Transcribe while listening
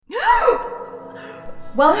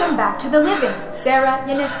Welcome back to the living, Sarah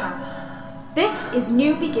Yanivka. This is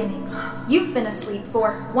New Beginnings. You've been asleep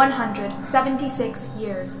for 176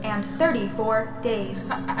 years and 34 days.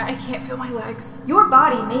 I can't feel my legs. Your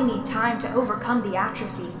body may need time to overcome the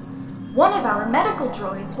atrophy. One of our medical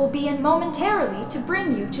droids will be in momentarily to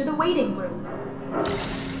bring you to the waiting room.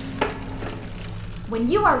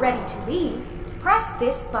 When you are ready to leave, press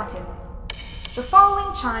this button. The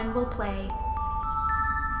following chime will play,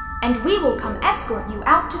 and we will come escort you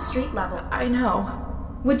out to street level. I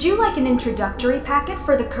know. Would you like an introductory packet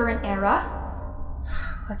for the current era?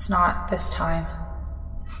 Let's not this time.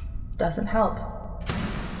 Doesn't help.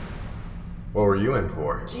 What were you in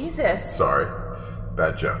for? Jesus. Sorry.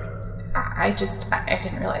 Bad joke. I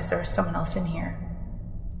didn't realize there was someone else in here.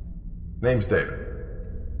 Name's David.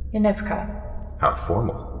 Yanivka. How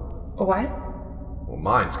formal. What? Well,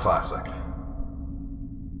 mine's classic.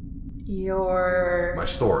 My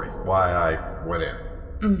story. Why I went in.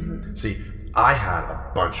 Mm-hmm. See, I had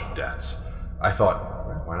a bunch of debts. I thought,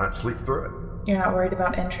 well, why not sleep through it? You're not worried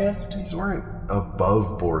about interest? These weren't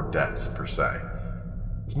above board debts, per se. I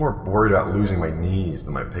was more worried about losing my knees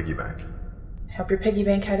than my piggy bank. Hope your piggy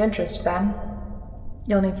bank had interest then.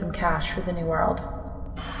 You'll need some cash for the new world.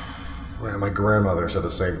 Yeah, my grandmother said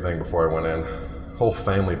the same thing before I went in. Whole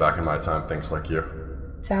family back in my time thinks like you.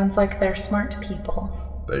 Sounds like they're smart people.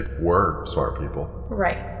 They were smart people.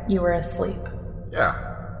 Right. You were asleep. Yeah.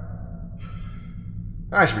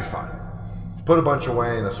 I should be fine. Put a bunch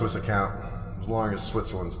away in a Swiss account. As long as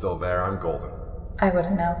Switzerland's still there, I'm golden. I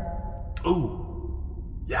wouldn't know. Ooh.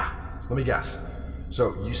 Yeah. Let me guess.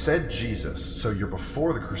 So, you said Jesus, so you're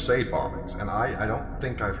before the Crusade bombings, and I don't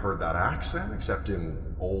think I've heard that accent except in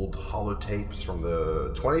old holotapes from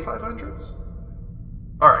the 2500s?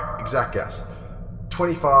 Alright, exact guess.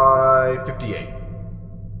 2558.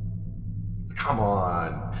 Come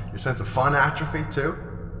on. Your sense of fun atrophy, too?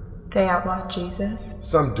 They outlawed Jesus?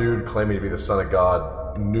 Some dude claiming to be the son of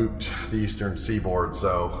God nuked the eastern seaboard,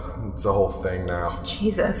 so it's a whole thing now.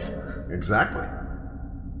 Jesus. Exactly.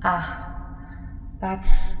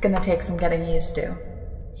 That's gonna take some getting used to.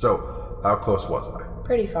 So, how close was I?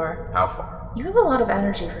 Pretty far. How far? You have a lot of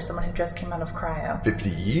energy for someone who just came out of cryo.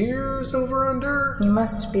 50 years over under? You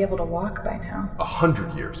must be able to walk by now.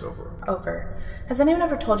 100 years over. Over. Has anyone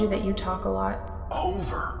ever told you that you talk a lot?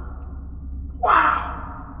 Over? Wow.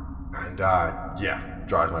 And, yeah,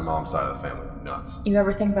 drives my mom's side of the family nuts. You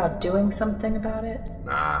ever think about doing something about it?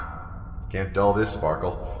 Nah, can't dull this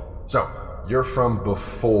sparkle. So, you're from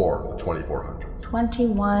before the 2400s.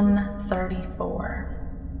 2134.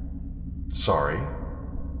 Sorry.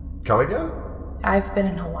 Come again? I've been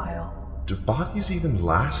in a while. Do bodies even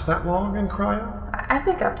last that long in cryo? I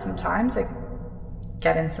pick up sometimes. I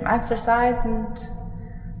get in some exercise and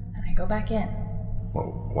then I go back in.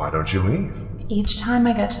 Well, why don't you leave? Each time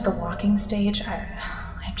I get to the walking stage,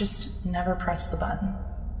 I just never press the button.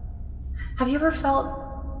 Have you ever felt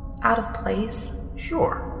out of place?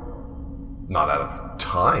 Sure. Not out of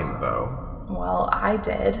time, though. Well, I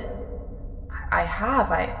did. I have.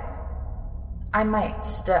 I might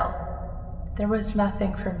still. There was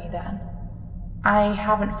nothing for me then. I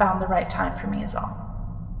haven't found the right time for me is all.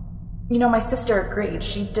 You know, my sister agreed.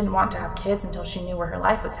 She didn't want to have kids until she knew where her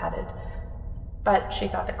life was headed. But she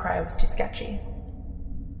thought that cryo was too sketchy.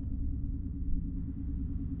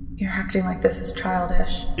 You're acting like this is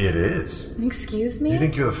childish. It is. Excuse me? You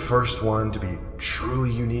think you're the first one to be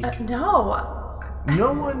truly unique? No.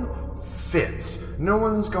 No one fits. No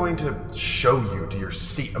one's going to show you to your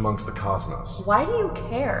seat amongst the cosmos. Why do you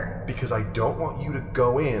care? Because I don't want you to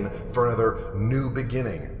go in for another new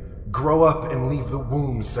beginning. Grow up and leave the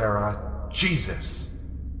womb, Sarah. Jesus.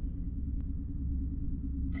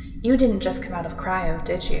 You didn't just come out of cryo,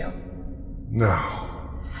 did you? No.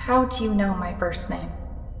 How do you know my first name?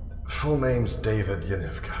 Full name's David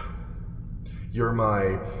Yanivka. You're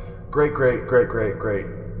my great...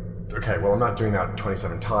 Okay, well, I'm not doing that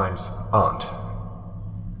 27 times. Aunt.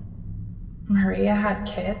 Maria had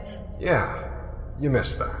kids? Yeah, you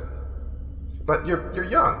missed that. But you're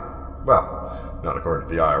young. Well, not according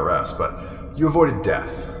to the IRS, but you avoided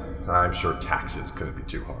death. I'm sure taxes couldn't be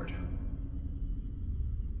too hard.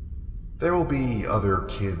 There will be other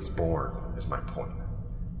kids born, is my point.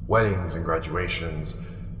 Weddings and graduations,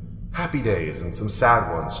 happy days and some sad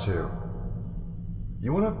ones too.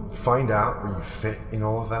 You want to find out where you fit in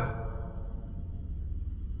all of that?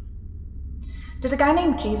 Did a guy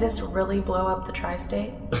named Jesus really blow up the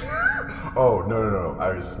tri-state? Oh, no.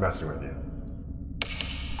 I was messing with you.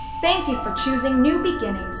 Thank you for choosing New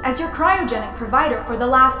Beginnings as your cryogenic provider for the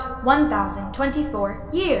last 1,024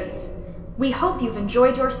 years. We hope you've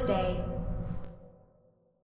enjoyed your stay.